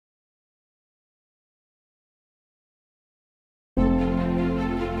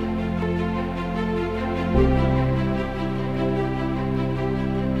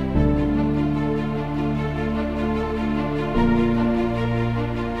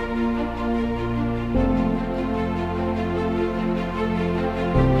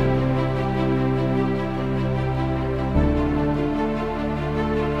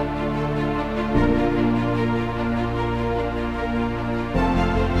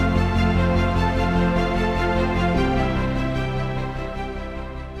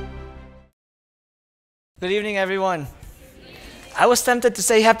Good evening, everyone. I was tempted to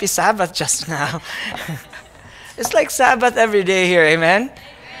say happy Sabbath just now. It's like Sabbath every day here, amen?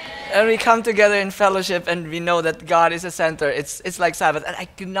 And we come together in fellowship and we know that God is the center. It's like Sabbath. And I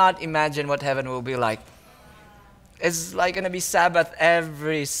cannot imagine what heaven will be like. It's like going to be Sabbath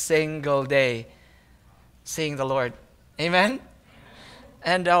every single day, seeing the Lord. Amen?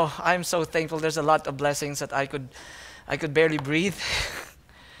 And oh, I'm so thankful. There's a lot of blessings that I could barely breathe.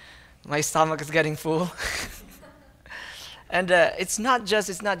 My stomach is getting full. And it's not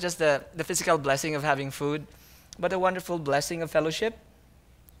just the physical blessing of having food, but a wonderful blessing of fellowship,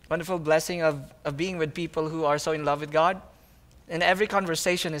 wonderful blessing of being with people who are so in love with God. And every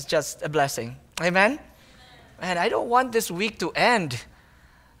conversation is just a blessing. Amen? And I don't want this week to end.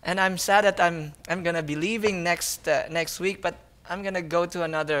 And I'm sad that I'm going to be leaving next week, but I'm going to go to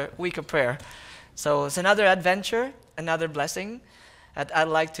another week of prayer. So it's another adventure, another blessing that I'd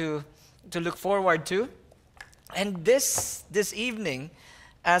like to look forward to. And this evening,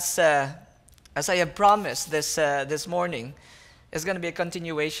 as I have promised this morning, is going to be a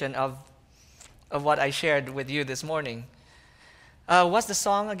continuation of what I shared with you this morning. What's the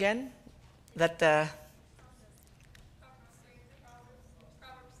song again?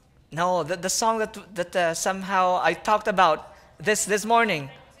 No, the song that somehow I talked about this morning.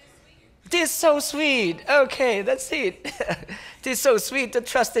 It is so sweet. Okay, that's it. It is so sweet to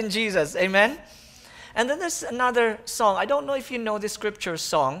trust in Jesus. Amen? And then there's another song. I don't know if you know this scripture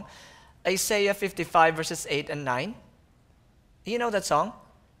song. Isaiah 55 verses 8 and 9. You know that song?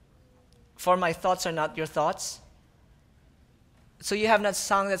 For my thoughts are not your thoughts. So you have not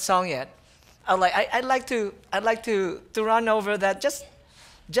sung that song yet. I'd like to run over that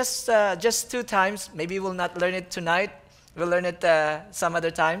just 2 times. Maybe we'll not learn it tonight. We'll learn it some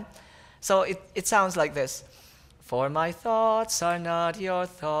other time. So it sounds like this. For my thoughts are not your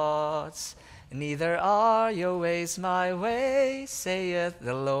thoughts, neither are your ways my ways, saith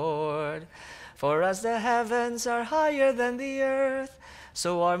the Lord. For as the heavens are higher than the earth,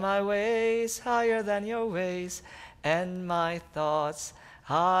 so are my ways higher than your ways, and my thoughts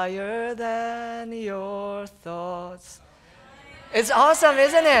higher than your thoughts. It's awesome,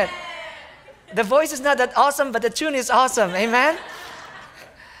 isn't it? The voice is not that awesome, but the tune is awesome. Amen?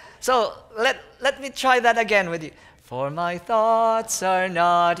 So let me try that again with you. For my thoughts are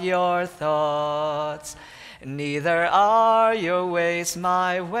not your thoughts, neither are your ways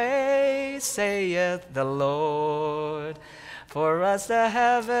my ways, saith the Lord. For as the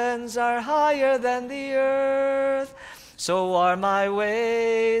heavens are higher than the earth, so are my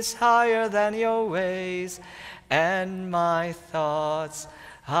ways higher than your ways, and my thoughts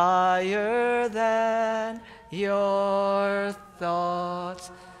higher than your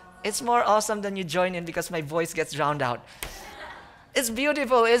thoughts. It's more awesome than you join in because my voice gets drowned out. It's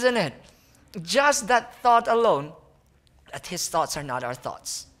beautiful, isn't it? Just that thought alone, that His thoughts are not our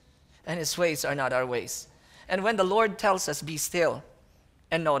thoughts, and His ways are not our ways. And when the Lord tells us, be still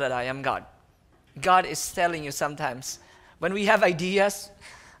and know that I am God, God is telling you sometimes, when we have ideas,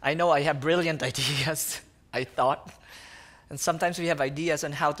 I know I have brilliant ideas, I thought, and sometimes we have ideas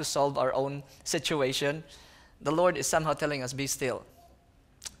on how to solve our own situation. The Lord is somehow telling us, be still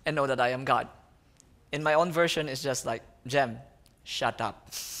and know that I am God. In my own version, it's just like, Gem, shut up.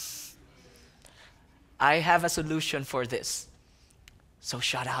 I have a solution for this, so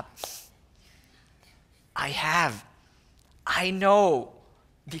shut up. I know,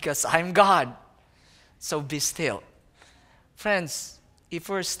 because I'm God, so be still. Friends, if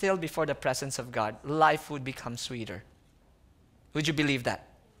we're still before the presence of God, life would become sweeter. Would you believe that?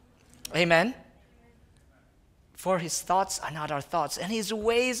 Amen? For His thoughts are not our thoughts, and His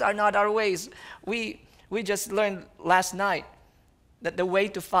ways are not our ways. We just learned last night that the way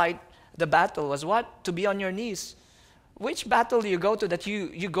to fight the battle was what? To be on your knees. Which battle do you go to that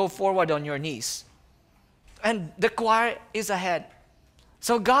you go forward on your knees? And the choir is ahead.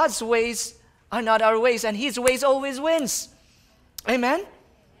 So God's ways are not our ways, and His ways always wins. Amen?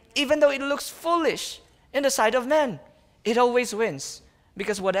 Even though it looks foolish in the sight of men, it always wins.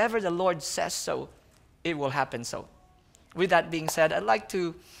 Because whatever the Lord says so, it will happen so. With that being said, I'd like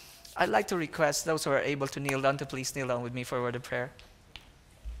to request those who are able to kneel down to please kneel down with me for a word of prayer.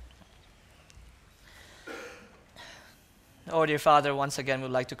 Oh, dear Father, once again we'd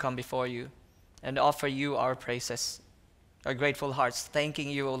like to come before you and offer you our praises, our grateful hearts, thanking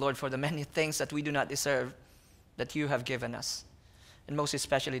you, O Lord, for the many things that we do not deserve that you have given us. And most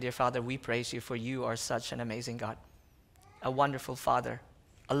especially, dear Father, we praise you for you are such an amazing God, a wonderful Father,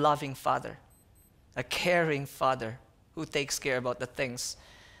 a loving Father, a caring Father who takes care about the things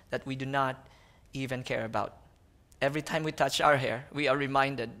that we do not even care about. Every time we touch our hair, we are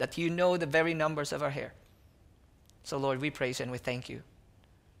reminded that you know the very numbers of our hair. So Lord, we praise you and we thank you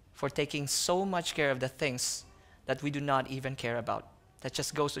for taking so much care of the things that we do not even care about. That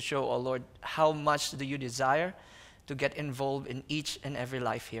just goes to show, oh Lord, how much do you desire to get involved in each and every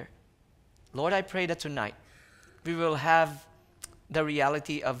life here. Lord, I pray that tonight we will have the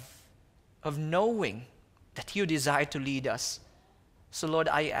reality of knowing that you desire to lead us. So Lord,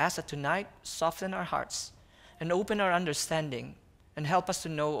 I ask that tonight, soften our hearts and open our understanding and help us to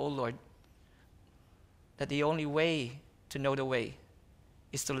know, oh Lord, that the only way to know the way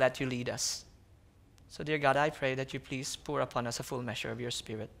is to let you lead us. So dear God, I pray that you please pour upon us a full measure of your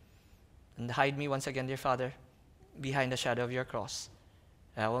Spirit. And hide me once again, dear Father, behind the shadow of your cross.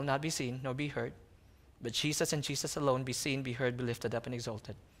 I will not be seen nor be heard, but Jesus and Jesus alone be seen, be heard, be lifted up and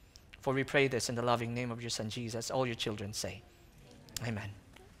exalted. For we pray this in the loving name of your Son Jesus. All your children say, Amen.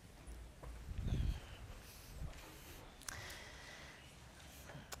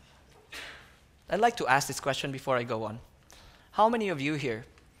 I'd like to ask this question before I go on. How many of you here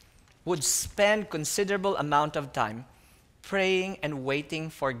would spend considerable amount of time praying and waiting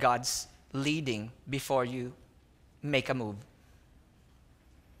for God's leading before you make a move?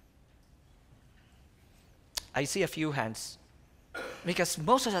 I see a few hands. Because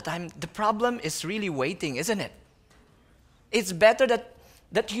most of the time, the problem is really waiting, isn't it? It's better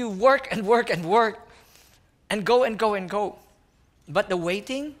that you work and work and work and go and go and go. But the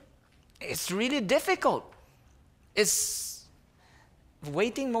waiting, it's really difficult.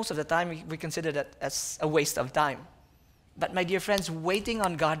 Waiting most of the time, we consider that as a waste of time. But my dear friends, waiting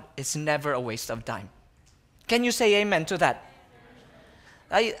on God is never a waste of time. Can you say amen to that?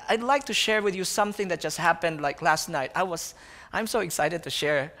 I'd like to share with you something that just happened like last night. I'm so excited to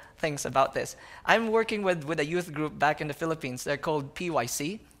share things about this. I'm working with a youth group back in the Philippines. They're called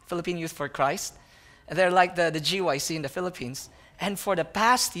PYC, Philippine Youth for Christ. And they're like the GYC in the Philippines. And for the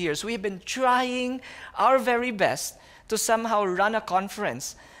past years, we've been trying our very best to somehow run a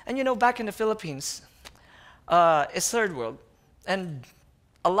conference. And you know, back in the Philippines, it's third world. And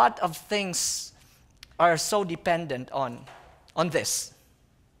a lot of things are so dependent on this.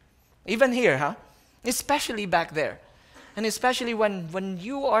 Even here, huh? Especially back there. And especially when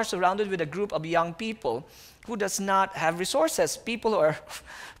you are surrounded with a group of young people who does not have resources, people who are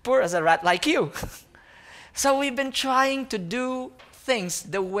poor as a rat like you. So we've been trying to do things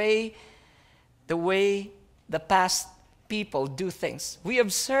the way the past people do things. We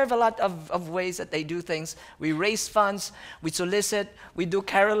observe a lot of ways that they do things. We raise funds, we solicit, we do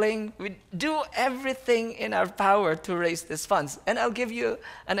caroling, we do everything in our power to raise these funds. And I'll give you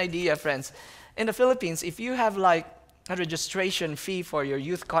an idea, friends. In the Philippines, if you have like a registration fee for your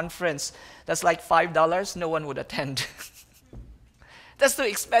youth conference, that's like $5, no one would attend. That's too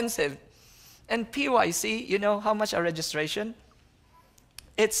expensive. And PYC, you know how much our registration?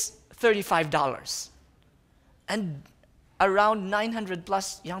 It's $35. And around 900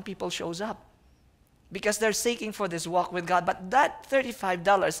 plus young people shows up because they're seeking for this walk with God. But that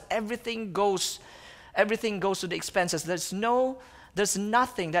 $35, everything goes to the expenses. There's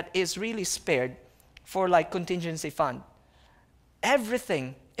nothing that is really spared for like contingency fund.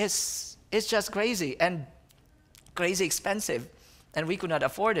 Everything is just crazy and crazy expensive, and we could not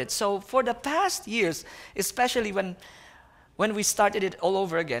afford it. So for the past years, especially when we started it all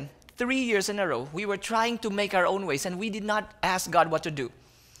over again, 3 years in a row, we were trying to make our own ways, and we did not ask God what to do.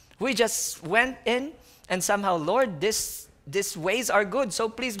 We just went in and somehow, Lord, these ways are good, so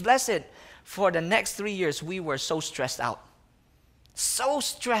please bless it. For the next 3 years, we were so stressed out. So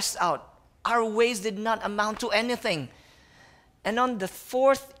stressed out. Our ways did not amount to anything. And on the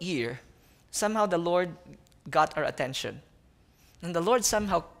 4th year, somehow the Lord got our attention. And the Lord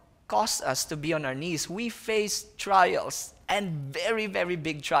somehow caused us to be on our knees. We faced trials, and very, very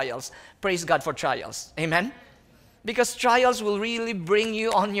big trials. Praise God for trials. Amen? Because trials will really bring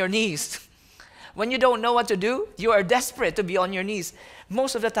you on your knees. When you don't know what to do, you are desperate to be on your knees.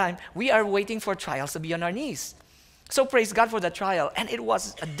 Most of the time, we are waiting for trials to be on our knees. So praise God for the trial. And it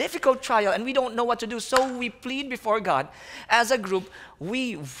was a difficult trial, and we don't know what to do. So we plead before God. As a group,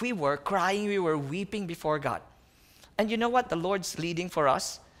 we were crying, we were weeping before God. And you know what? The Lord's leading for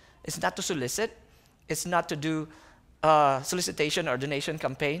us is not to solicit. It's not to do solicitation or donation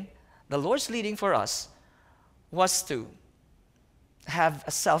campaign. The Lord's leading for us was to have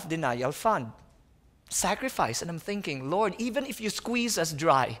a self-denial fund. Sacrifice. And I'm thinking, Lord, even if you squeeze us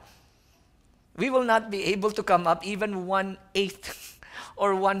dry, we will not be able to come up even 1/8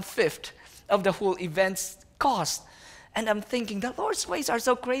 or 1/5 of the whole event's cost. And I'm thinking, the Lord's ways are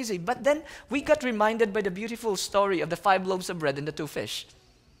so crazy. But then we got reminded by the beautiful story of the 5 loaves of bread and the 2 fish.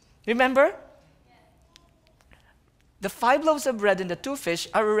 Remember? The 5 loaves of bread and the 2 fish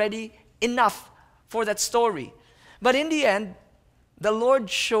are already enough for that story. But in the end, the Lord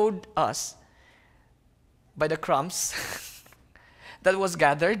showed us by the crumbs that was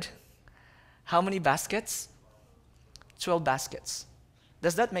gathered. How many baskets? 12 baskets.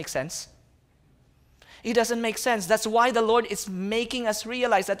 Does that make sense? It doesn't make sense. That's why the Lord is making us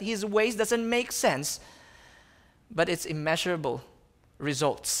realize that His ways doesn't make sense, but it's immeasurable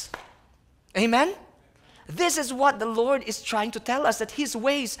results. Amen? This is what the Lord is trying to tell us, that His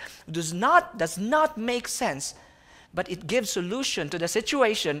ways does not make sense, but it gives solution to the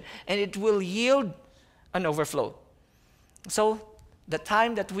situation, and it will yield an overflow. So the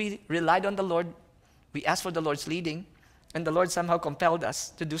time that we relied on the Lord, we asked for the Lord's leading, and the Lord somehow compelled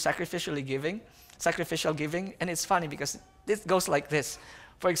us to do sacrificial giving. And it's funny because this goes like this.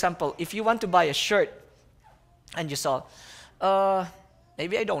 For example, if you want to buy a shirt and you saw,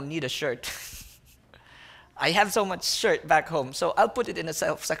 maybe I don't need a shirt. I have so much shirt back home, so I'll put it in a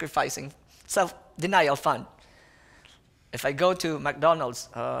self-denial fund. If I go to McDonald's,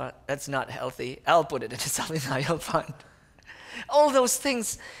 that's not healthy. I'll put it in a self-denial fund. All those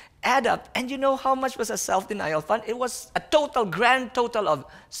things add up. And you know how much was a self-denial fund? It was a grand total of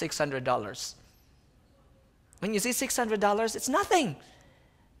 $600. When you see $600, it's nothing.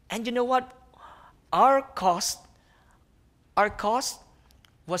 And you know what? Our cost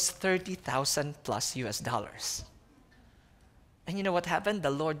was 30,000 plus US dollars. And you know what happened?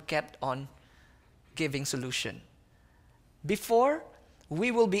 The Lord kept on giving solution. Before, we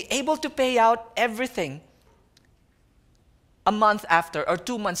will be able to pay out everything a month after or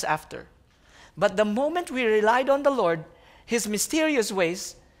 2 months after. But the moment we relied on the Lord, His mysterious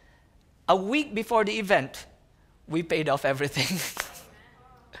ways, a week before the event, we paid off everything.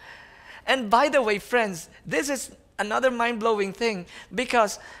 And by the way, friends, this is another mind-blowing thing,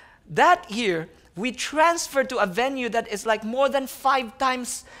 because that year, we transferred to a venue that is like more than 5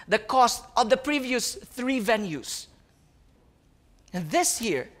 times the cost of the previous 3 venues. And this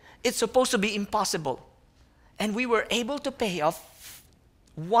year, it's supposed to be impossible. And we were able to pay off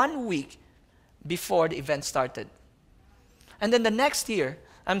 1 week before the event started. And then the next year,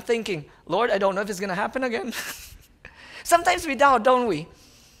 I'm thinking, Lord, I don't know if it's going to happen again. Sometimes we doubt, don't we?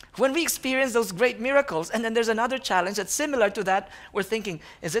 When we experience those great miracles, and then there's another challenge that's similar to that, we're thinking,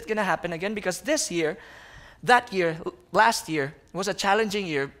 is it going to happen again? Because last year, was a challenging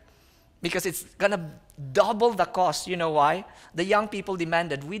year because it's going to double the cost. You know why? The young people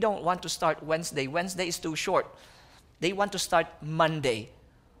demanded, we don't want to start Wednesday. Wednesday is too short. They want to start Monday.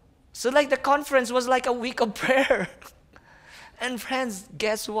 So like the conference was like a week of prayer. And friends,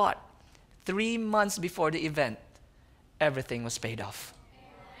 guess what? 3 months before the event, everything was paid off.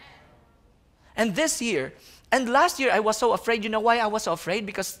 And this year, and last year I was so afraid. You know why I was so afraid?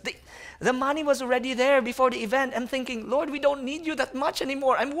 Because the money was already there before the event. I'm thinking, Lord, we don't need you that much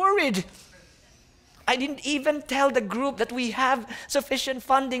anymore. I'm worried. I didn't even tell the group that we have sufficient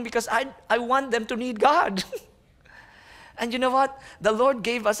funding because I want them to need God. And you know what? The Lord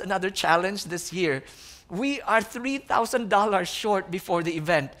gave us another challenge this year. We are $3,000 short before the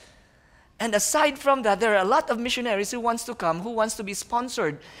event. And aside from that, there are a lot of missionaries who wants to come, who wants to be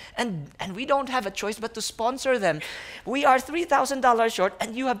sponsored. And we don't have a choice but to sponsor them. We are $3,000 short,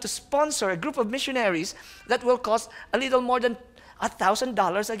 and you have to sponsor a group of missionaries that will cost a little more than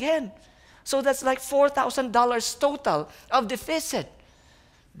 $1,000 again. So that's like $4,000 total of deficit.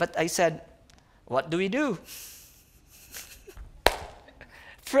 But I said, what do we do?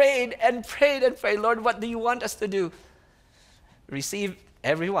 Prayed and prayed and prayed. Lord, what do you want us to do? Receive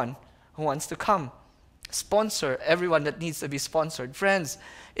everyone who wants to come. Sponsor everyone that needs to be sponsored. Friends,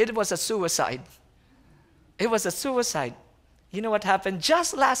 it was a suicide. It was a suicide. You know what happened?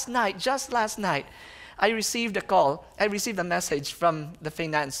 Just last night, I received a call. I received a message from the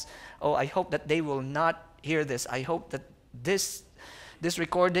finance. Oh, I hope that they will not hear this. I hope that this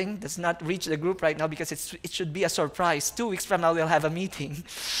recording does not reach the group right now because it should be a surprise. 2 weeks from now, we'll have a meeting.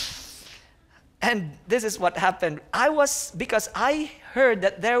 And this is what happened. Because I heard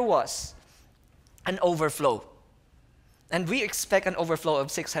that there was an overflow. And we expect an overflow of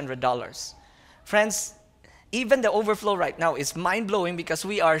 $600. Friends, even the overflow right now is mind-blowing because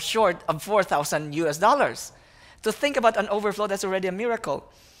we are short of 4,000 US dollars. To think about an overflow, that's already a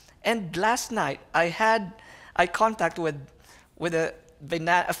miracle. And last night, I contact with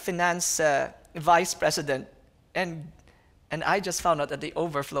a finance vice president, and I just found out that the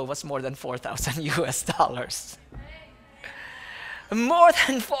overflow was more than 4,000 US dollars. More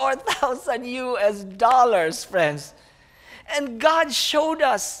than 4,000 US dollars, friends. And God showed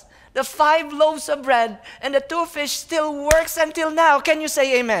us the 5 loaves of bread and the 2 fish still works until now. Can you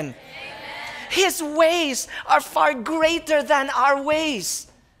say amen? Amen. His ways are far greater than our ways.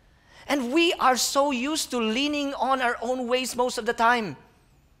 And we are so used to leaning on our own ways most of the time.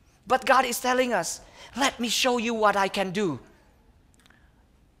 But God is telling us, let me show you what I can do.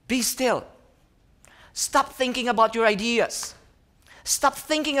 Be still. Stop thinking about your ideas. Stop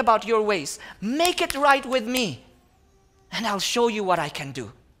thinking about your ways. Make it right with me. And I'll show you what I can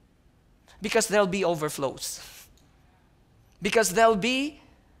do. Because there'll be overflows. Because there'll be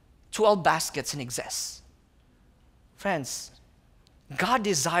 12 baskets in excess. Friends, God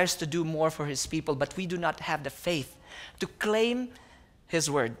desires to do more for His people, but we do not have the faith to claim His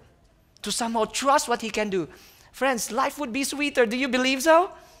word, to somehow trust what He can do. Friends, life would be sweeter. Do you believe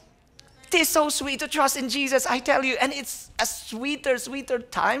so? It is so sweet to trust in Jesus, I tell you. And it's a sweeter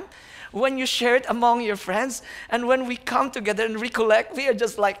time when you share it among your friends. And when we come together and recollect, we are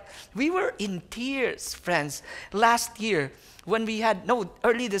just like, we were in tears, friends. Last year,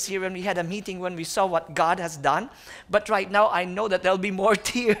 early this year when we had a meeting when we saw what God has done. But right now, I know that there'll be more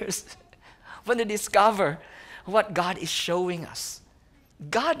tears when we discover what God is showing us.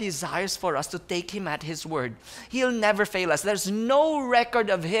 God desires for us to take Him at His word. He'll never fail us. There's no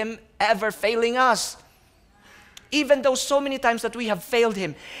record of Him ever failing us. Even though so many times that we have failed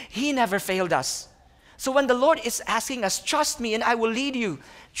Him, He never failed us. So when the Lord is asking us, trust me and I will lead you,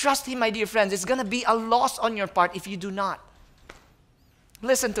 trust Him, my dear friends. It's going to be a loss on your part if you do not.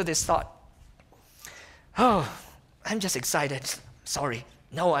 Listen to this thought. Oh, I'm just excited. Sorry.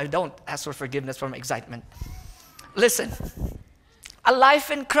 No, I don't ask for forgiveness for my excitement. Listen. A life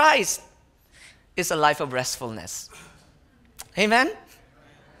in Christ is a life of restfulness. Amen?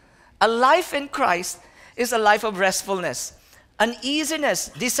 A life in Christ is a life of restfulness. Uneasiness,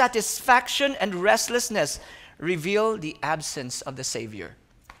 dissatisfaction, and restlessness reveal the absence of the Savior.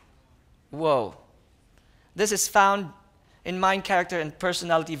 Whoa. This is found in Mind, Character, and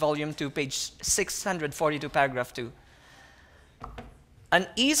Personality, Volume 2, page 642, paragraph 2.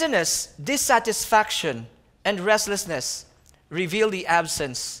 Uneasiness, dissatisfaction, and restlessness reveal the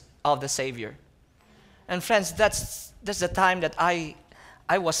absence of the Savior. And friends, that's the time that I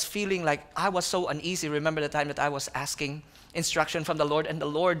was feeling like I was so uneasy. Remember the time that I was asking instruction from the Lord, and the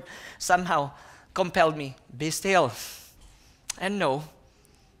Lord somehow compelled me, be still and know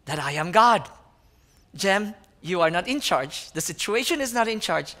that I am God. Gem, you are not in charge. The situation is not in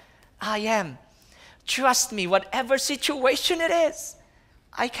charge. I am. Trust me, whatever situation it is,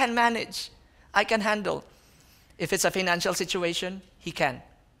 I can manage. I can handle. If it's a financial situation, He can.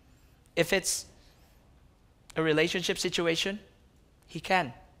 If it's a relationship situation, He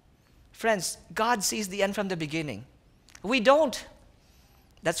can. Friends, God sees the end from the beginning. We don't.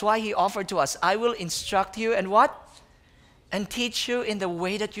 That's why He offered to us, I will instruct you and what? And teach you in the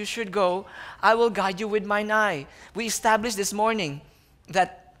way that you should go. I will guide you with mine eye. We established this morning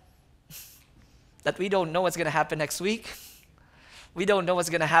that we don't know what's going to happen next week. We don't know what's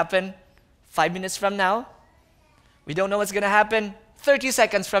going to happen 5 minutes from now. We don't know what's going to happen 30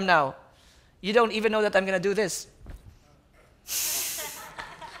 seconds from now. You don't even know that I'm going to do this.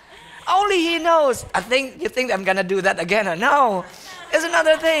 Only He knows. You think I'm going to do that again? No, it's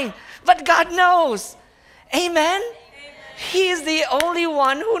another thing. But God knows. Amen? He is the only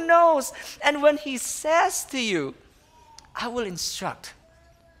one who knows. And when He says to you, I will instruct,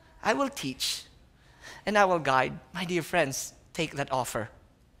 I will teach, and I will guide, my dear friends, take that offer.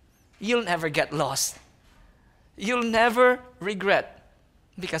 You'll never get lost. You'll never regret,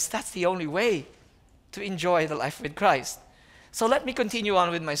 because that's the only way to enjoy the life with Christ. So let me continue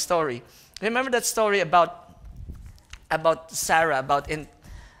on with my story. Remember that story about Sarah, about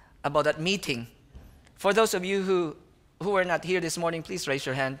that meeting. For those of you who were not here this morning, please raise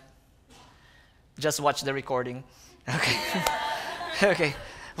your hand. Just watch the recording. Okay. Okay.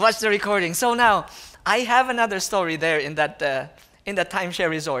 Watch the recording. So now, I have another story there in that timeshare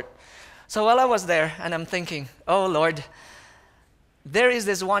resort. So while I was there, and I'm thinking, oh Lord, there is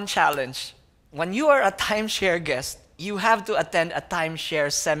this one challenge. When you are a timeshare guest, you have to attend a timeshare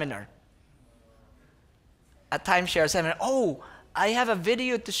seminar. A timeshare seminar. Oh, I have a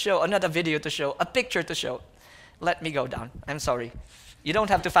video to show, not a video to show, a picture to show. Let me go down. I'm sorry. You don't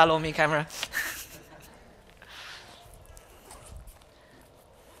have to follow me, camera.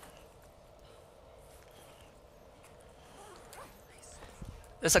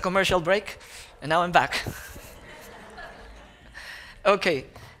 There's a commercial break, and now I'm back. Okay,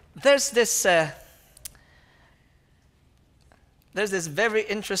 there's this very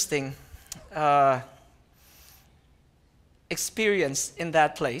interesting experience in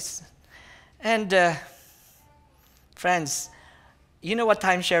that place. And friends, you know what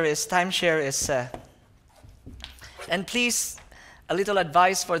timeshare is? Timeshare is, and please, a little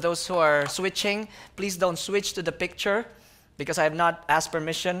advice for those who are switching, please don't switch to the picture, because I have not asked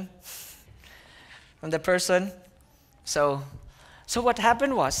permission from the person. So what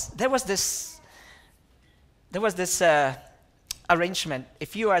happened was, there was this arrangement.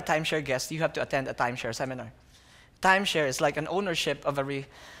 If you are a timeshare guest, you have to attend a timeshare seminar. Timeshare is like an ownership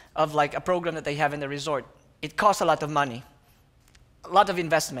of like a program that they have in the resort. It costs a lot of money, a lot of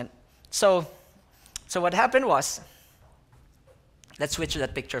investment. So what happened was, let's switch to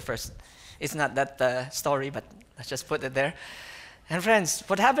that picture first. It's not that story, but let's just put it there. And friends,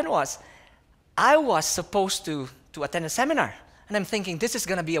 what happened was, I was supposed to attend a seminar, and I'm thinking, this is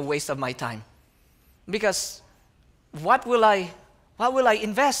going to be a waste of my time, because what will I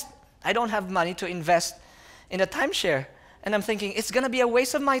invest? I don't have money to invest in a timeshare. And I'm thinking, it's going to be a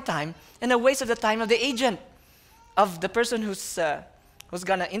waste of my time and a waste of the time of the agent, of the person who's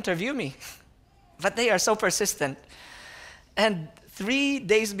going to interview me. But they are so persistent. And 3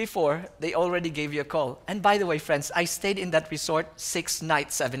 days before, they already gave you a call. And by the way, friends, I stayed in that resort 6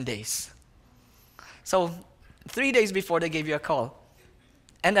 nights, 7 days. So 3 days before, they gave you a call.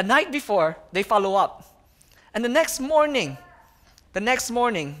 And the night before, they follow up. And the next morning,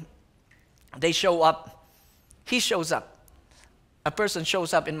 they show up. He shows up. A person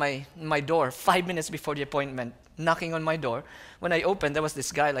shows up in my door 5 minutes before the appointment, knocking on my door. When I opened, there was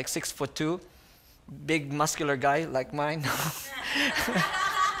this guy, like 6'2", big muscular guy like mine.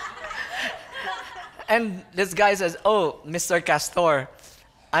 And this guy says, "Oh, Mr. Castor,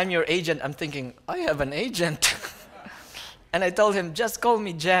 I'm your agent." I'm thinking, I have an agent. And I told him, just call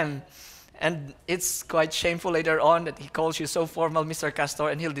me Gem. And it's quite shameful later on that he calls you so formal, Mr. Castor,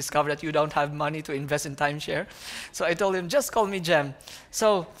 and he'll discover that you don't have money to invest in timeshare. So I told him, just call me Gem.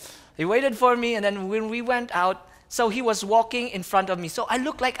 So he waited for me, and then when we went out, so he was walking in front of me. So I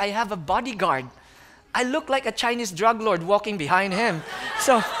look like I have a bodyguard. I look like a Chinese drug lord walking behind him.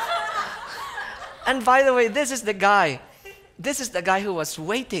 So, and by the way, this is the guy. This is the guy who was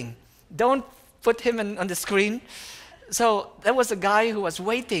waiting. Don't put him on the screen. So there was a guy who was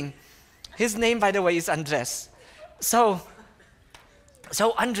waiting. His name, by the way, is Andres. So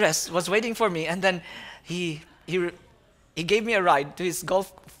Andres was waiting for me, and then he gave me a ride to his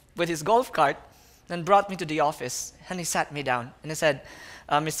golf cart, and brought me to the office. And he sat me down, and he said,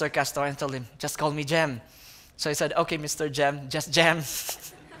 "Mr. Castor," and I told him, "Just call me Gem." So he said, "Okay, Mr. Gem, just Gem."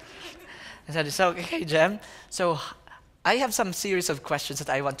 I said, "It's okay, Gem. So I have some series of questions that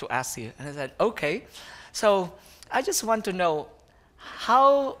I want to ask you." And I said, "Okay. So I just want to know,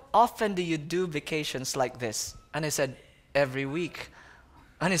 how often do you do vacations like this?" And I said, "Every week."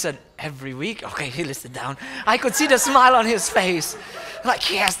 And he said, "Every week?" Okay, he listed down. I could see the smile on his face. Like,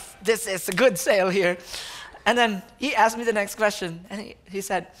 yes, this is a good sale here. And then he asked me the next question. And he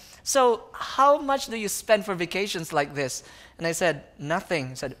said, "So how much do you spend for vacations like this?" And I said, "Nothing."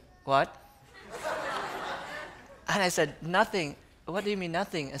 He said, "What?" And I said, "Nothing." "What do you mean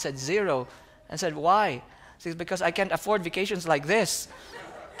nothing?" I said, "Zero." I said, "Why?" He said, "Because I can't afford vacations like this."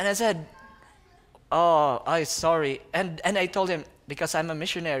 And I said, "Oh, I'm sorry." And I told him, "Because I'm a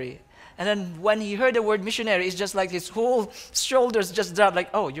missionary." And then when he heard the word missionary, it's just like his whole shoulders just dropped, like,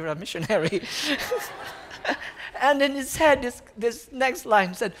 "Oh, you're a missionary." And then he said this next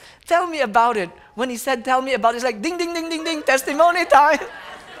line, said, "Tell me about it." When he said, "Tell me about it," it's like, ding, ding, ding, ding, ding, testimony time.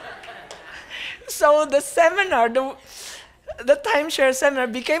 So the seminar, the timeshare seminar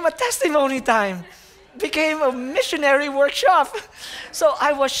became a testimony time. Became a missionary workshop. So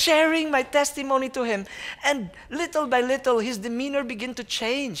I was sharing my testimony to him, and little by little his demeanor began to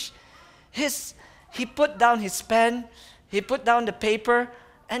change. He put down his pen, he put down the paper,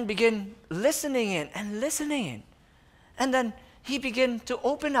 and began listening in and listening in. And then he began to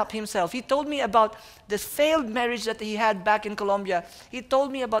open up himself. He told me about the failed marriage that he had back in Colombia. He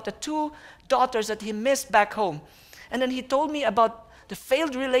told me about the 2 daughters that he missed back home. And then he told me about the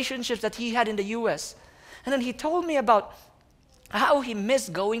failed relationships that he had in the US. And then he told me about how he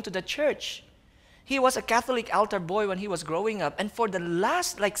missed going to the church. He was a Catholic altar boy when he was growing up, and for the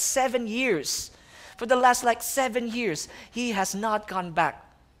last 7 years, he has not gone back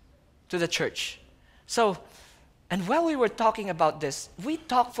to the church. So, and while we were talking about this, we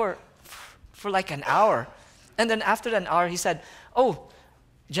talked for like an hour. And then after an hour, he said, "Oh,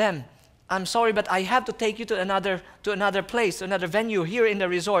 Gem, I'm sorry, but I have to take you to another place, to another venue here in the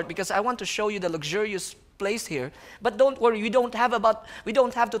resort, because I want to show you the luxurious place here. But don't worry, we don't have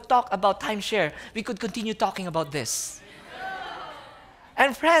to talk about timeshare. We could continue talking about this."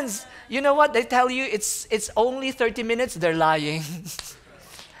 And friends, you know what? They tell you it's only 30 minutes. They're lying.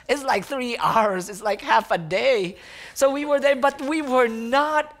 It's like 3 hours. It's like half a day. So we were there, but we were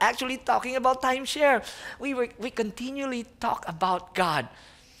not actually talking about timeshare. We continually talk about God.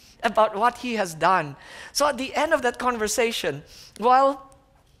 about what he has done. So at the end of that conversation, while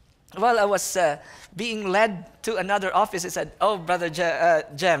I was being led to another office, he said, "Oh, Brother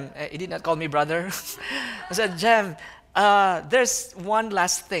Gem," he did not call me brother. I said, "Gem, there's one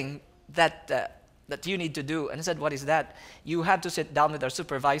last thing that you need to do." And he said, "What is that?" "You have to sit down with our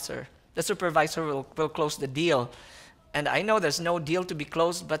supervisor. The supervisor will close the deal. And I know there's no deal to be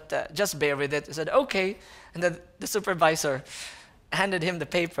closed, but just bear with it." I said, "Okay." And then the supervisor handed him the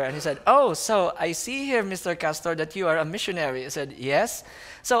paper, and he said, "Oh, so I see here, Mr. Castor, that you are a missionary." I said, "Yes."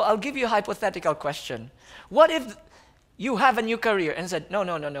 "So I'll give you a hypothetical question. What if you have a new career?" And he said, No.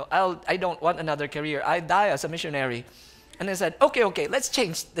 I don't want another career. I die as a missionary." And I said, Okay, let's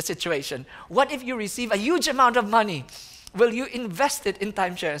change the situation. What if you receive a huge amount of money? Will you invest it in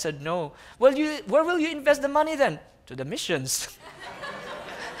timeshare? I said, "No." "Where will you invest the money then?" "To the missions."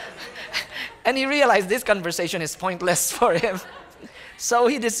 And he realized this conversation is pointless for him. So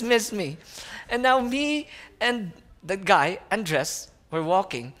he dismissed me. And now me and the guy, Andres, were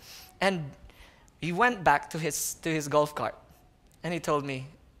walking. And he went back to his golf cart. And he told me,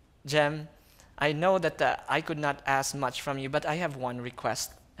 "Gem, I know that I could not ask much from you, but I have one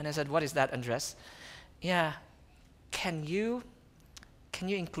request." And I said, "What is that, Andres?" "Yeah, can you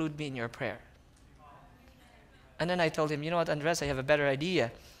include me in your prayer?" And then I told him, "You know what, Andres, I have a better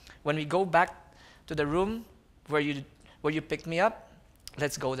idea. When we go back to the room where you picked me up,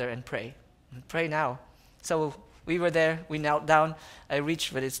 let's go there and pray. Pray now." So we were there, we knelt down, I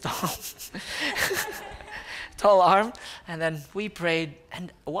reached with his tall arm, and then we prayed.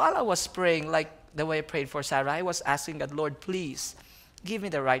 And while I was praying, like the way I prayed for Sarah, I was asking God, "Lord, please, give me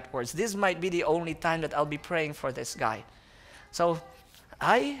the right words. This might be the only time that I'll be praying for this guy." So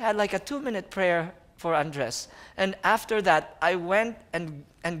I had like a 2-minute prayer for Andres. And after that, I went and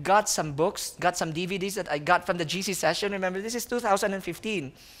got some books, got some DVDs that I got from the GC session. Remember, this is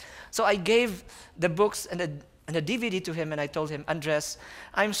 2015. So I gave the books and the DVD to him, and I told him, "Andres,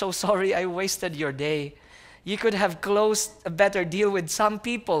 I'm so sorry I wasted your day. You could have closed a better deal with some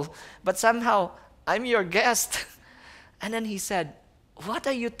people, but somehow I'm your guest." And then he said, "What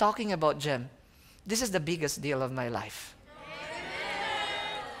are you talking about, Gem? This is the biggest deal of my life."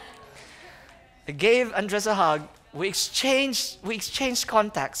 I gave Andres a hug. We exchanged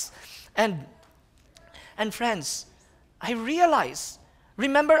contacts. And friends, I realized,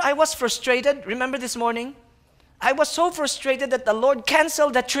 remember I was frustrated? Remember this morning? I was so frustrated that the Lord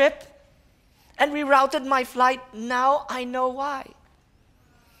canceled the trip and rerouted my flight. Now I know why.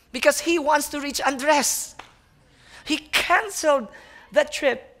 Because He wants to reach Andres. He canceled the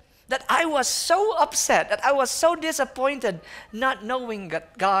trip that I was so upset, that I was so disappointed, not knowing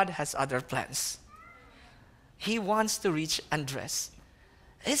that God has other plans. He wants to reach Andres.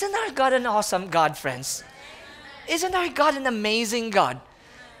 Isn't our God an awesome God, friends? Isn't our God an amazing God?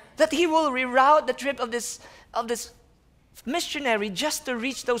 That He will reroute the trip of this missionary just to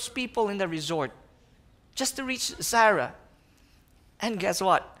reach those people in the resort, just to reach Sarah. And guess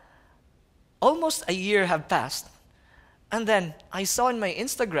what? Almost a year have passed. And then I saw in my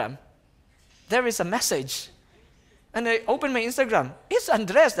Instagram, there is a message. And I opened my Instagram. It's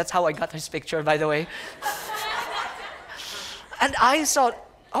Andres. That's how I got his picture, by the way. And I thought,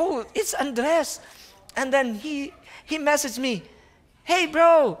 oh, it's Andres. And then he messaged me, "Hey,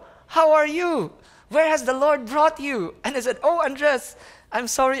 bro, how are you? Where has the Lord brought you?" And I said, "Oh, Andres, I'm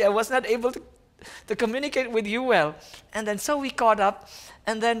sorry I was not able to communicate with you well." And then so we caught up.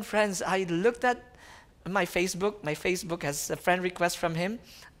 And then, friends, I looked at my Facebook. My Facebook has a friend request from him.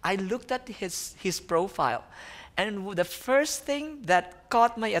 I looked at his profile. And the first thing that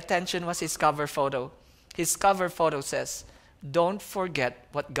caught my attention was his cover photo. His cover photo says, "Don't forget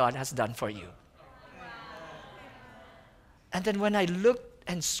what God has done for you." And then when I looked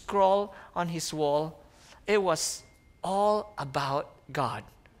and scrolled on his wall, it was all about God.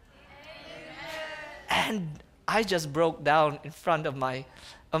 And I just broke down in front of my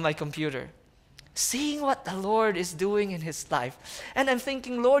computer, seeing what the Lord is doing in his life. And I'm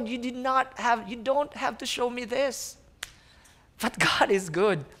thinking, "Lord, you don't have to show me this." But God is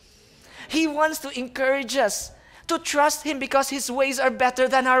good. He wants to encourage us to trust Him because His ways are better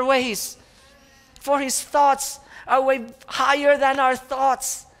than our ways. For His thoughts are way higher than our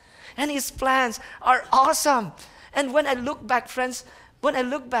thoughts. And His plans are awesome. And when I look back, friends,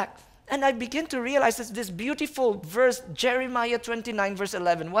 and I begin to realize this beautiful verse, Jeremiah 29 verse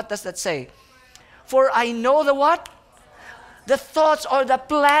 11. What does that say? "For I know the what? The thoughts or the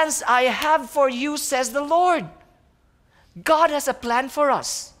plans I have for you, says the Lord." God has a plan for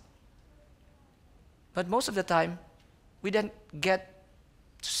us. But most of the time, we don't get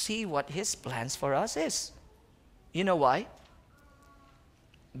to see what His plans for us is. You know why?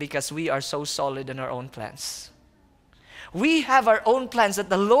 Because we are so solid in our own plans. We have our own plans that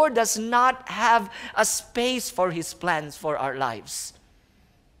the Lord does not have a space for His plans for our lives.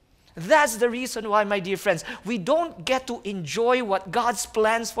 That's the reason why, my dear friends, we don't get to enjoy what God's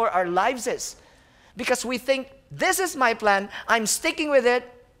plans for our lives is. Because we think, this is my plan, I'm sticking with it.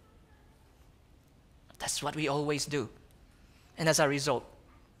 That's what we always do. And as a result,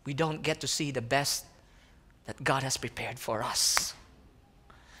 we don't get to see the best that God has prepared for us.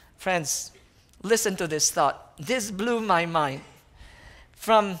 Friends, listen to this thought. This blew my mind.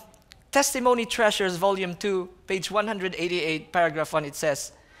 From Testimony Treasures, Volume 2, page 188, paragraph 1, it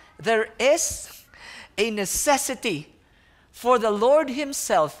says, there is a necessity for the Lord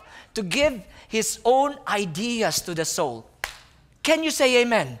Himself to give His own ideas to the soul. Can you say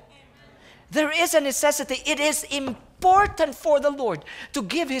amen? Amen? There is a necessity. It is important for the Lord to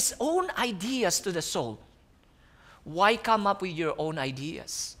give His own ideas to the soul. Why come up with your own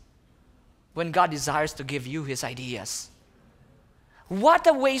ideas when God desires to give you His ideas? What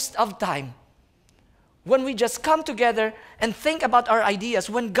a waste of time when we just come together and think about our ideas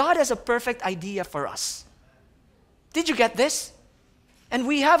when God has a perfect idea for us. Did you get this? And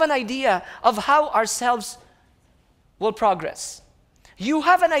we have an idea of how ourselves will progress. You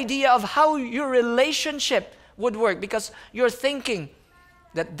have an idea of how your relationship would work because you're thinking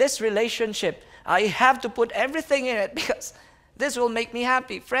that this relationship, I have to put everything in it because this will make me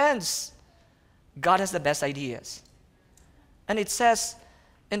happy. Friends, God has the best ideas. And it says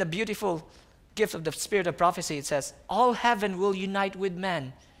in the beautiful gift of the spirit of prophecy, it says, all heaven will unite with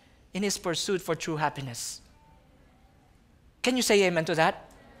man in his pursuit for true happiness. Can you say amen to that?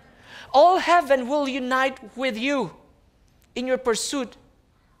 All heaven will unite with you in your pursuit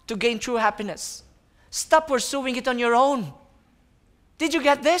to gain true happiness. Stop pursuing it on your own. Did you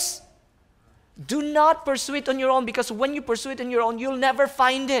get this? Do not pursue it on your own, because when you pursue it on your own, you'll never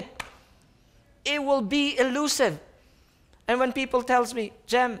find it. It will be elusive. And when people tells me,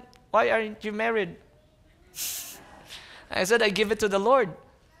 Gem, why aren't you married? I said, I give it to the Lord.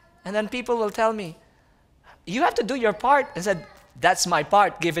 And then people will tell me, you have to do your part. I said, that's my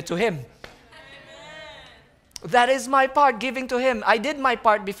part, give it to Him. That is my part, giving to Him. I did my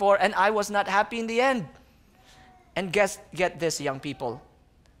part before and I was not happy in the end. And get this, young people.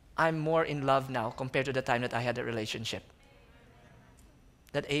 I'm more in love now compared to the time that I had a relationship.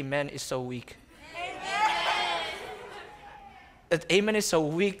 That amen is so weak. Amen. That amen is so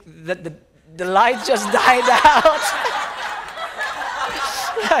weak that the light just died out.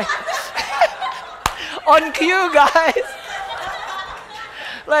 On cue, guys.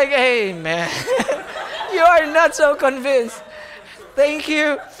 Like, amen. You are not so convinced. Thank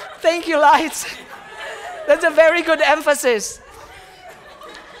you. Thank you, lights. That's a very good emphasis.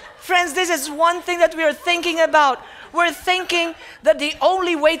 Friends, this is one thing that we are thinking about. We're thinking that the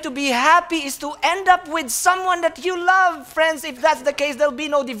only way to be happy is to end up with someone that you love. Friends, if that's the case, there'll be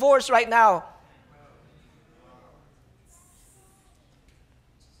no divorce right now.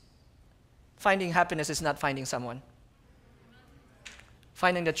 Finding happiness is not finding someone.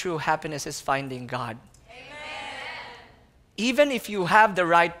 Finding the true happiness is finding God. Even if you have the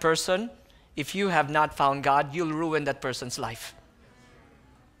right person, if you have not found God, you'll ruin that person's life.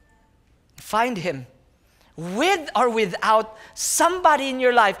 Find Him. With or without somebody in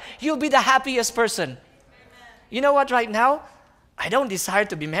your life, you'll be the happiest person. Amen. You know what, right now? I don't desire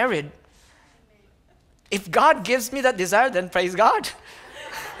to be married. If God gives me that desire, then praise God.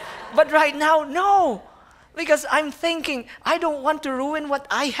 But right now, no. Because I'm thinking, I don't want to ruin what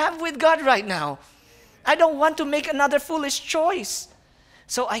I have with God right now. I don't want to make another foolish choice.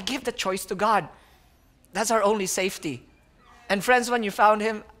 So I give the choice to God. That's our only safety. And friends, when you found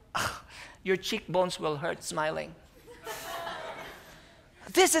Him, your cheekbones will hurt smiling.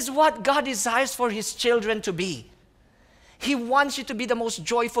 This is what God desires for His children to be. He wants you to be the most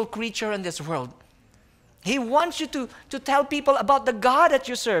joyful creature in this world. He wants you to tell people about the God that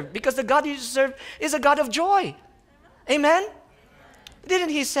you serve, because the God you serve is a God of joy. Amen? Didn't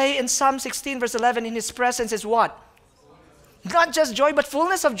He say in Psalm 16 verse 11, in His presence is what? Not just joy, but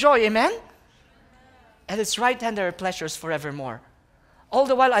fullness of joy. Amen? At His right hand there are pleasures forevermore. All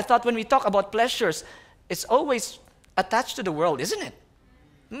the while I thought when we talk about pleasures, it's always attached to the world, isn't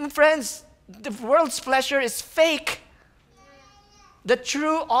it? Friends, the world's pleasure is fake. The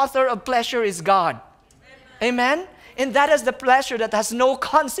true author of pleasure is God. Amen? And that is the pleasure that has no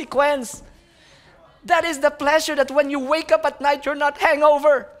consequence. That is the pleasure that when you wake up at night, you're not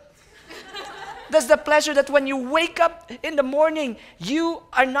hangover. That's the pleasure that when you wake up in the morning, you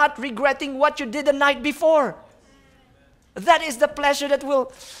are not regretting what you did the night before. That is the pleasure that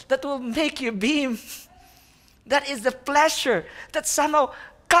will make you beam. That is the pleasure that somehow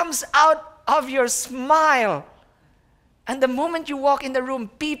comes out of your smile. And the moment you walk in the room,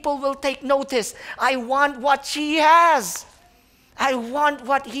 people will take notice. I want what she has. I want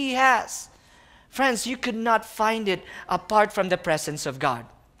what he has. Friends, you could not find it apart from the presence of God.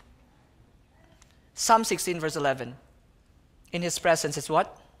 Psalm 16 verse 11. In his presence is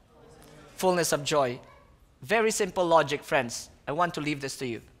what? Fullness of joy. Very simple logic, friends. I want to leave this to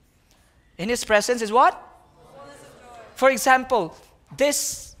you. In his presence is what? Fullness of joy. For example,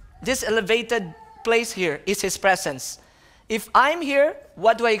 this elevated place here is his presence. If I'm here,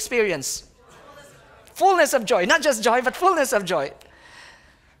 what do I experience? Fullness of joy. Not just joy, but fullness of joy.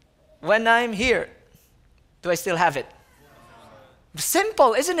 When I'm here, do I still have it?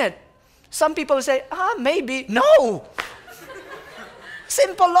 Simple, isn't it? Some people say, maybe. No!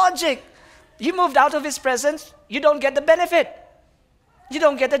 Simple logic. You moved out of his presence, you don't get the benefit. You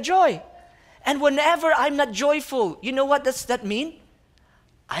don't get the joy. And whenever I'm not joyful, you know what does that mean?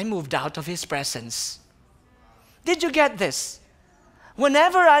 I moved out of his presence. Did you get this?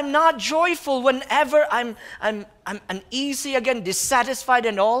 Whenever I'm not joyful, whenever I'm uneasy again, dissatisfied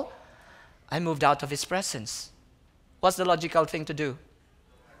and all, I moved out of his presence. What's the logical thing to do?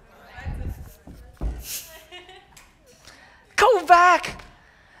 Go back.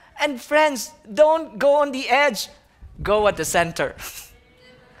 And friends, don't go on the edge. Go at the center.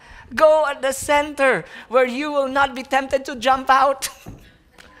 Go at the center where you will not be tempted to jump out.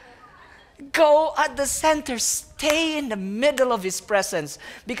 Go at the center. Stay in the middle of his presence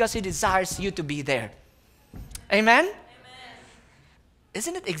because he desires you to be there. Amen? Amen.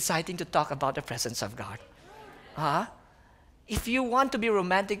 Isn't it exciting to talk about the presence of God? If you want to be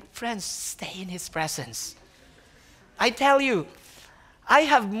romantic, friends, stay in his presence. I tell you, I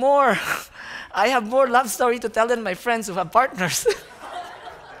have more love story to tell than my friends who have partners.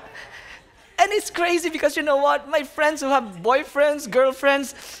 And it's crazy because you know what? My friends who have boyfriends,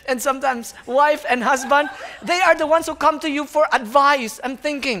 girlfriends, and sometimes wife and husband, they are the ones who come to you for advice. I'm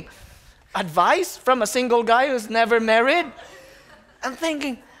thinking, advice from a single guy who's never married? I'm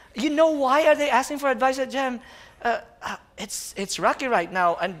thinking, you know why are they asking for advice at Gem? It's rocky right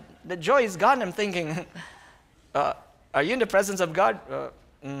now and the joy is gone. I'm thinking, are you in the presence of God?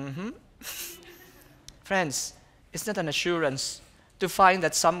 Friends, it's not an assurance to find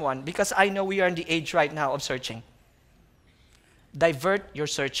that someone, because I know we are in the age right now of searching. Divert your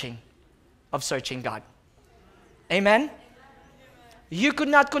searching of searching God. Amen? You could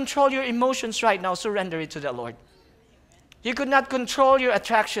not control your emotions right now. Surrender it to the Lord. You could not control your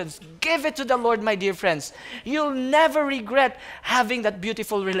attractions. Give it to the Lord, my dear friends. You'll never regret having that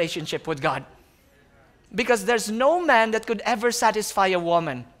beautiful relationship with God. Because there's no man that could ever satisfy a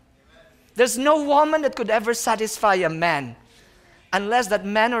woman. There's no woman that could ever satisfy a man unless that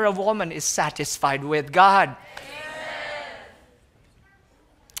man or a woman is satisfied with God. Amen.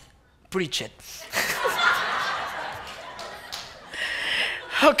 Preach it.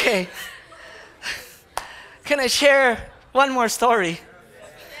 Okay. Can I share one more story?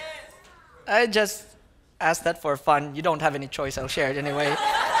 I just asked that for fun. You don't have any choice. I'll share it anyway.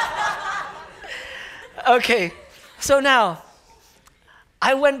 Okay. So now,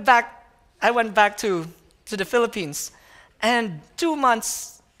 I went back to the Philippines. And 2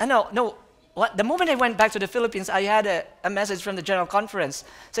 months, the moment I went back to the Philippines, I had a message from the General Conference.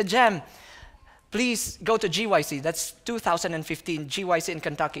 It said, Gem, please go to GYC. That's 2015, GYC in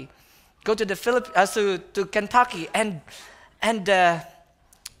Kentucky. Go to to Kentucky and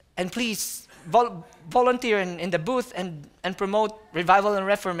please volunteer in the booth and promote revival and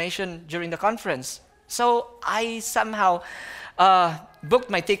reformation during the conference. So I somehow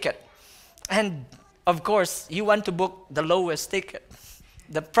booked my ticket. And of course, you want to book the lowest ticket,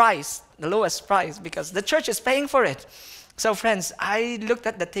 the lowest price, because the church is paying for it. So friends, I looked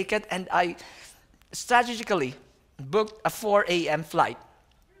at the ticket and I strategically booked a 4 a.m. flight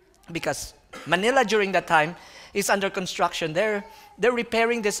because Manila during that time is under construction. They're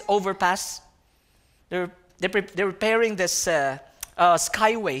repairing this overpass. They're repairing this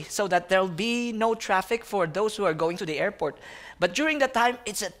skyway so that there'll be no traffic for those who are going to the airport. But during that time,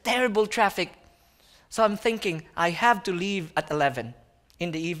 it's a terrible traffic. So I'm thinking, I have to leave at 11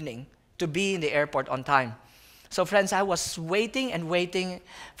 in the evening to be in the airport on time. So friends, I was waiting and waiting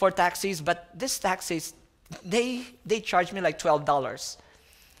for taxis, but these taxis, they charge me like $12.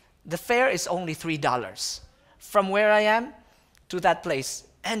 The fare is only $3 from where I am to that place.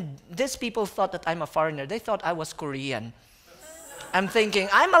 And these people thought that I'm a foreigner. They thought I was Korean. I'm thinking,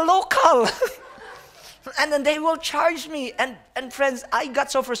 I'm a local. And then they will charge me. And friends, I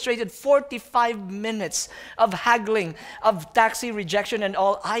got so frustrated. 45 minutes of haggling, of taxi rejection and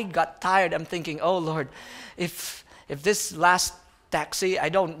all. I got tired. I'm thinking, oh Lord, if this lasts taxi. I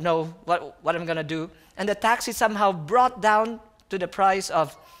don't know what I'm going to do. And the taxi somehow brought down to the price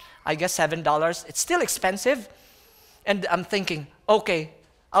of, I guess, $7. It's still expensive. And I'm thinking, okay,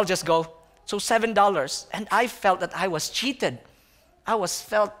 I'll just go. So $7. And I felt that I was cheated. I was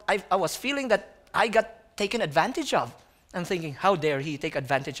feeling that I got taken advantage of. I'm thinking, how dare he take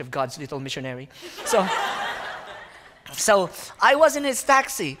advantage of God's little missionary? So I was in his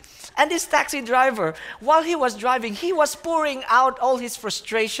taxi. And this taxi driver, while he was driving, he was pouring out all his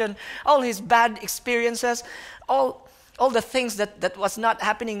frustration, all his bad experiences, all the things that was not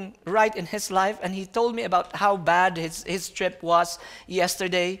happening right in his life. And he told me about how bad his trip was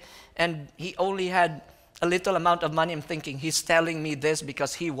yesterday. And he only had a little amount of money. I'm thinking, he's telling me this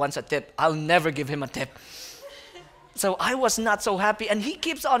because he wants a tip. I'll never give him a tip. So I was not so happy. And he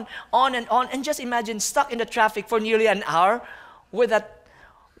keeps on and on. And just imagine, stuck in the traffic for nearly an hour with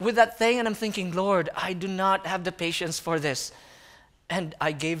that thing. And I'm thinking, Lord, I do not have the patience for this. And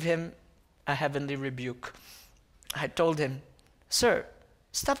I gave him a heavenly rebuke. I told him, sir,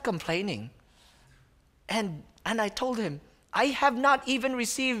 stop complaining. And I told him, I have not even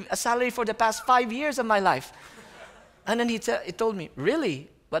received a salary for the past 5 years of my life. And then he told me, really?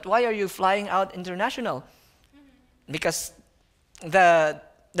 But why are you flying out international? Because the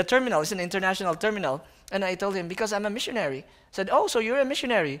terminal is an international terminal. And I told him, because I'm a missionary. He said, oh, so you're a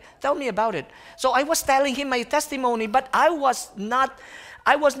missionary. Tell me about it. So I was telling him my testimony, but I was not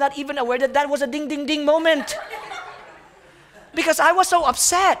even aware that was a ding, ding, ding moment. Because I was so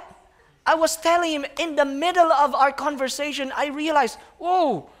upset. I was telling him in the middle of our conversation, I realized,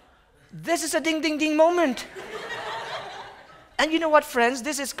 whoa, this is a ding, ding, ding moment. And you know what, friends?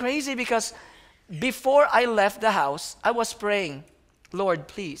 This is crazy because before I left the house, I was praying, Lord,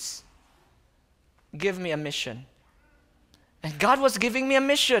 please, give me a mission. And God was giving me a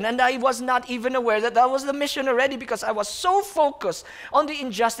mission, and I was not even aware that was the mission already because I was so focused on the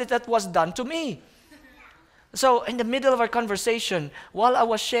injustice that was done to me. So in the middle of our conversation, while I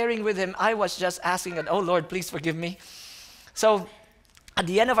was sharing with him, I was just asking God, oh Lord, please forgive me. So at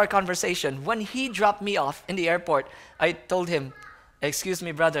the end of our conversation, when he dropped me off in the airport, I told him, excuse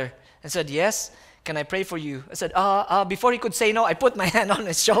me, brother. I said, yes, can I pray for you? I said, before he could say no, I put my hand on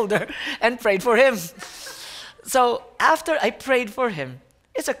his shoulder and prayed for him. So after I prayed for him,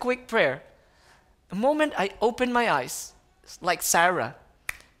 it's a quick prayer. The moment I opened my eyes, like Sarah,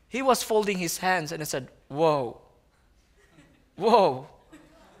 he was folding his hands and I said, whoa, whoa,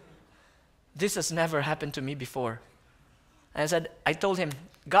 this has never happened to me before. And I told him,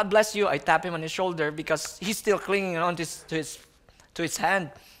 God bless you. I tapped him on his shoulder because he's still clinging on to his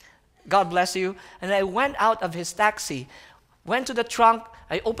hand. God bless you. And I went out of his taxi, went to the trunk.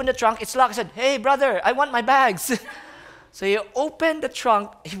 I opened the trunk. It's locked. I said, hey, brother, I want my bags. So he opened the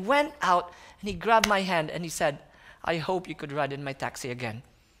trunk. He went out and he grabbed my hand and he said, I hope you could ride in my taxi again.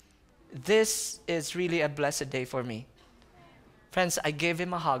 This is really a blessed day for me. Friends, I gave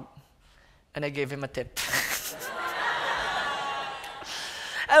him a hug and I gave him a tip.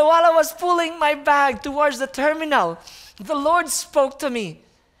 And while I was pulling my bag towards the terminal, the Lord spoke to me.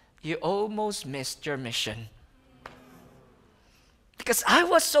 You almost missed your mission. Because I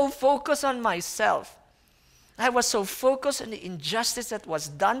was so focused on myself. I was so focused on the injustice that was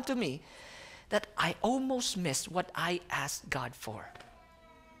done to me that I almost missed what I asked God for.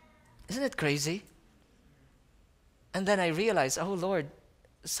 Isn't it crazy? And then I realized, oh Lord,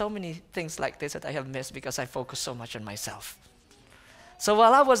 so many things like this that I have missed because I focused so much on myself. So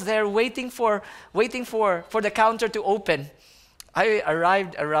while I was there waiting for the counter to open, I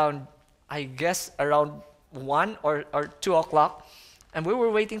arrived around, I guess, around 1 or 2 o'clock. And we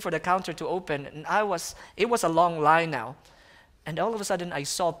were waiting for the counter to open. And it was a long line now. And all of a sudden, I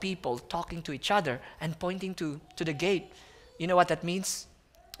saw people talking to each other and pointing to the gate. You know what that means?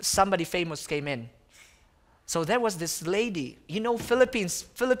 Somebody famous came in. So there was this lady. You know, Philippines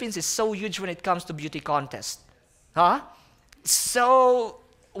is so huge when it comes to beauty contest. Huh? So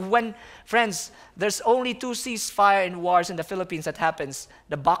friends, there's only 2 ceasefire and wars in the Philippines that happens.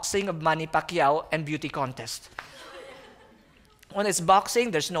 The boxing of Manny Pacquiao and beauty contest. When it's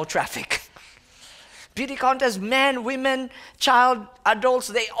boxing, there's no traffic. Beauty contest, men, women, child, adults,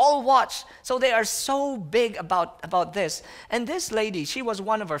 they all watch. So they are so big about this. And this lady, she was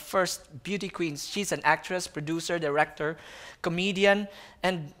one of our first beauty queens. She's an actress, producer, director, comedian,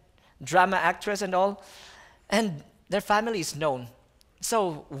 and drama actress and all. And their family is known.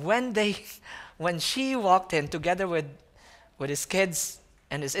 So when she walked in together with his kids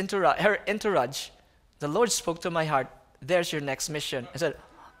and her entourage, the Lord spoke to my heart, there's your next mission. I said,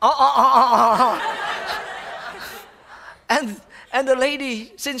 And the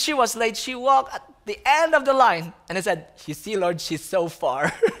lady, since she was late, she walked the end of the line. And I said, you see, Lord, she's so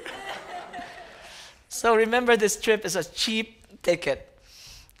far. So remember, this trip is a cheap ticket.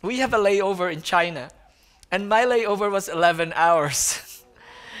 We have a layover in China. And my layover was 11 hours.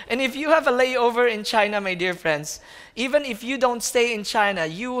 And if you have a layover in China, my dear friends, even if you don't stay in China,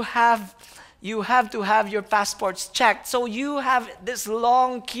 you have to have your passports checked. So you have this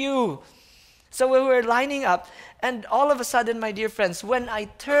long queue. So we were lining up, and all of a sudden, my dear friends, when I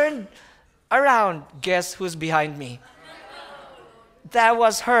turned around, guess who's behind me? That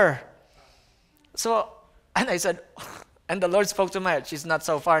was her. So, and I said, and the Lord spoke to my heart, she's not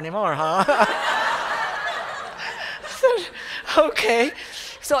so far anymore, huh? Okay.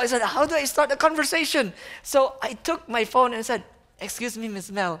 So I said, how do I start a conversation? So I took my phone and said, excuse me,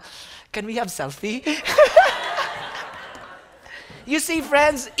 Miss Mel, can we have selfie? You see,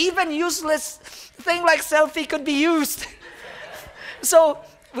 friends, even useless thing like selfie could be used. So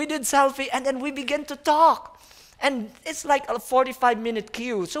we did selfie, and then we began to talk. And it's like a 45-minute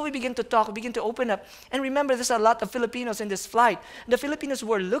queue. So we begin to talk, we begin to open up. And remember, there's a lot of Filipinos in this flight. The Filipinos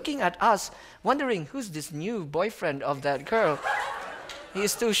were looking at us, wondering, who's this new boyfriend of that girl? He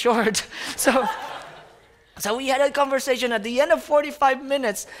is too short. So we had a conversation at the end of 45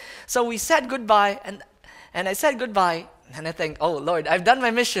 minutes. So we said goodbye, and I said goodbye. And I think, oh, Lord, I've done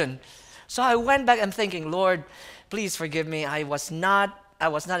my mission. So I went back and thinking, Lord, please forgive me. I was not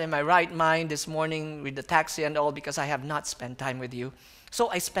in my right mind this morning with the taxi and all, because I have not spent time with you. So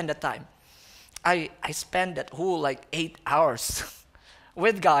I spent the time. I spent that whole 8 hours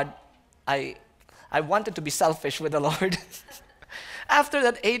with God. I wanted to be selfish with the Lord. After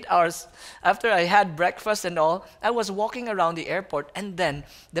that 8 hours, after I had breakfast and all, I was walking around the airport, and then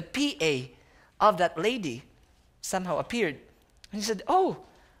the PA of that lady somehow appeared. And he said, oh,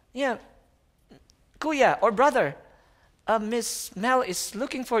 yeah, Kuya or brother, Miss Mel is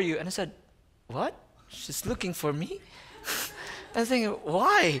looking for you. And I said, what? She's looking for me? I'm thinking,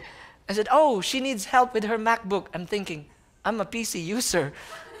 why? I said, oh, she needs help with her MacBook. I'm thinking, I'm a PC user.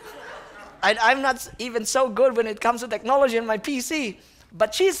 I'm not even so good when it comes to technology on my PC.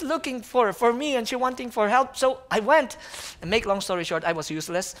 But she's looking for me, and she's wanting for help. So I went. And make long story short, I was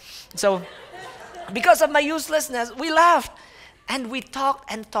useless. So because of my uselessness, we laughed. And we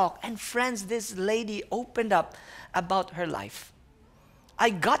talked and talked. And friends, this lady opened up about her life. I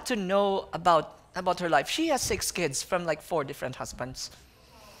got to know about her life. She has 6 kids from 4 different husbands.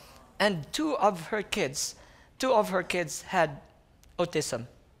 And two of her kids had autism.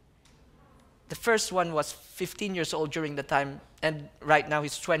 The first one was 15 years old during the time, and right now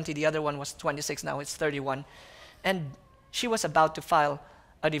he's 20. The other one was 26, now he's 31. And she was about to file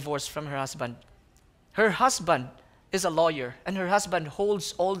a divorce from her husband. Her husband is a lawyer, and her husband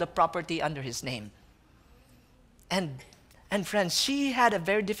holds all the property under his name. And friends, she had a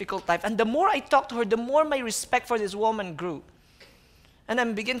very difficult life. And the more I talked to her, the more my respect for this woman grew. And I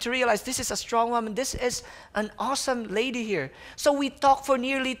began to realize, this is a strong woman. This is an awesome lady here. So we talked for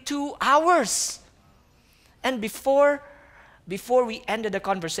nearly 2 hours. And before we ended the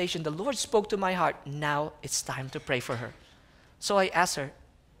conversation, the Lord spoke to my heart, now it's time to pray for her. So I asked her,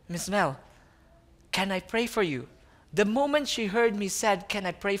 Miss Mel, can I pray for you? The moment she heard me said, can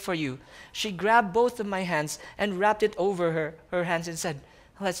I pray for you? She grabbed both of my hands and wrapped it over her hands and said,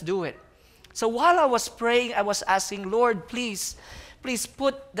 let's do it. So while I was praying, I was asking, Lord, please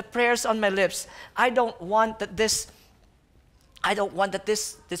put the prayers on my lips. I don't want that these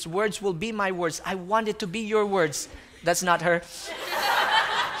words will be my words. I want it to be your words. That's not her.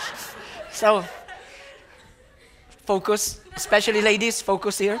 So, focus, especially ladies,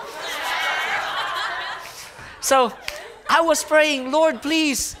 focus here. So, I was praying, Lord,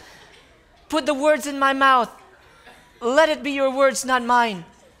 please put the words in my mouth. Let it be your words, not mine.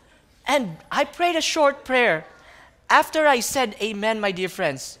 And I prayed a short prayer. After I said amen, my dear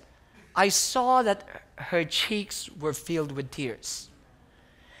friends, I saw that her cheeks were filled with tears.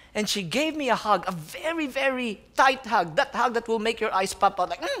 And she gave me a hug, a very, very tight hug, that hug that will make your eyes pop out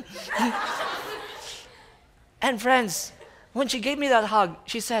like, And friends, when she gave me that hug,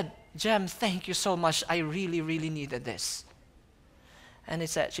 she said, Gem, thank you so much. I really, really needed this. And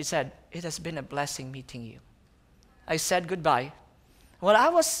she said, it has been a blessing meeting you. I said goodbye. When I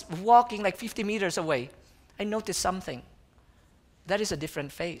was walking 50 meters away, I noticed something. That is a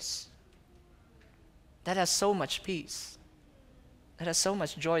different face. That has so much peace. That has so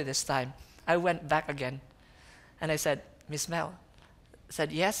much joy this time. I went back again. And I said, Miss Mel. I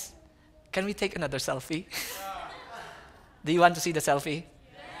said, yes. Can we take another selfie? Do you want to see the selfie?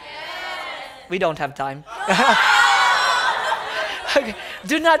 Yes. We don't have time. Okay.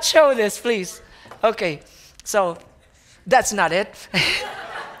 Do not show this, please. Okay. So, that's not it.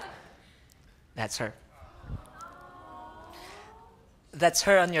 That's her. That's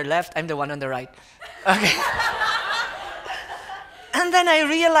her on your left. I'm the one on the right. Okay. And then I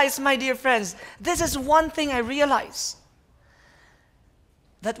realized, my dear friends, this is one thing I realized.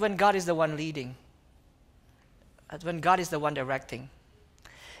 That when God is the one leading, that when God is the one directing,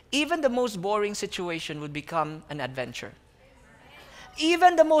 even the most boring situation would become an adventure.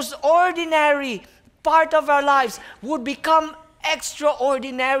 Even the most ordinary part of our lives would become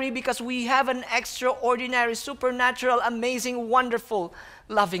extraordinary because we have an extraordinary, supernatural, amazing, wonderful,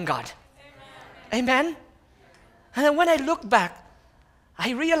 loving God. Amen? Amen? And then when I look back,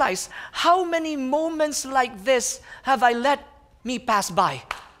 I realize how many moments like this have I let me pass by.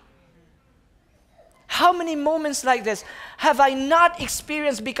 How many moments like this have I not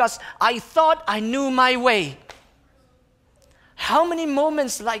experienced because I thought I knew my way? How many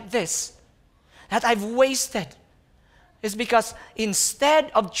moments like this that I've wasted is because instead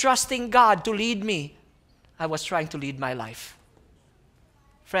of trusting God to lead me, I was trying to lead my life.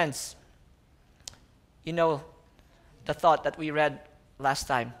 Friends, you know the thought that we read last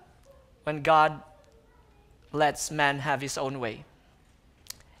time, when God lets man have his own way,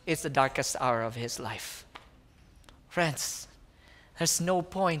 it's the darkest hour of his life. Friends, there's no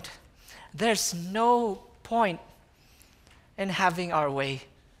point in having our way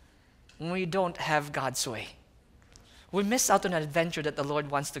when we don't have God's way. We miss out on an adventure that the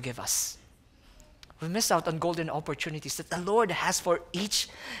Lord wants to give us. We miss out on golden opportunities that the Lord has for each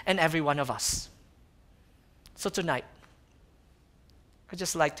and every one of us. So tonight, I'd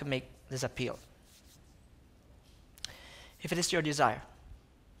just like to make this appeal. If it is your desire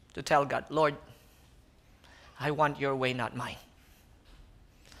to tell God, Lord, I want your way, not mine.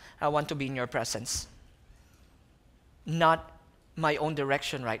 I want to be in your presence. Not my own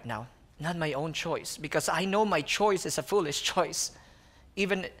direction right now. Not my own choice. Because I know my choice is a foolish choice.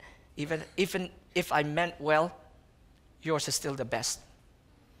 Even if I meant well, yours is still the best.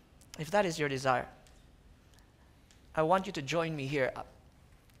 If that is your desire, I want you to join me here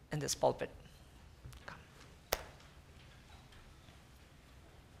in this pulpit.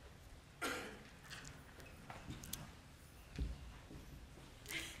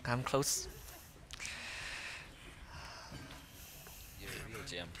 Come close. You're real,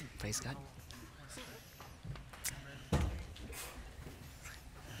 Gem. Praise God.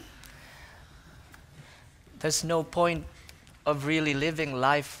 There's no point of really living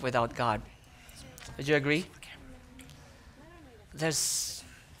life without God. Would you agree? There's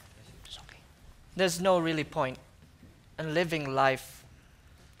no really point in living life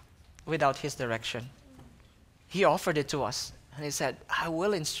without His direction. He offered it to us. And He said, I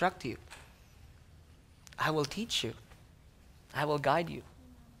will instruct you. I will teach you. I will guide you.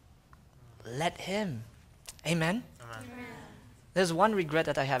 Let Him. Amen? Amen? There's one regret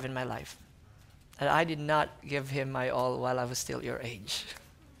that I have in my life. That I did not give Him my all while I was still your age.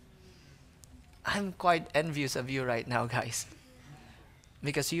 I'm quite envious of you right now, guys.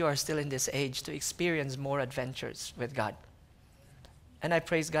 Because you are still in this age to experience more adventures with God. And I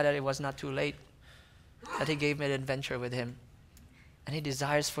praise God that it was not too late that He gave me an adventure with Him. And He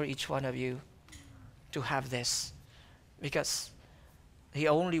desires for each one of you to have this. Because the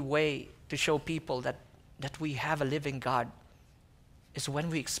only way to show people that we have a living God is when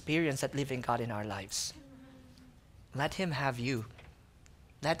we experience that living God in our lives. Let Him have you.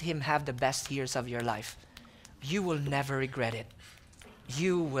 Let Him have the best years of your life. You will never regret it.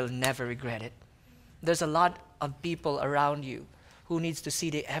 You will never regret it. There's a lot of people around you who needs to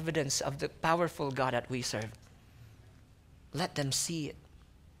see the evidence of the powerful God that we serve. Let them see it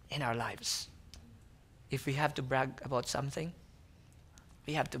in our lives. If we have to brag about something,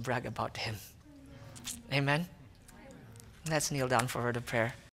 we have to brag about Him. Amen? Let's kneel down for a word of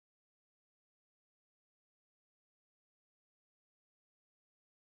prayer.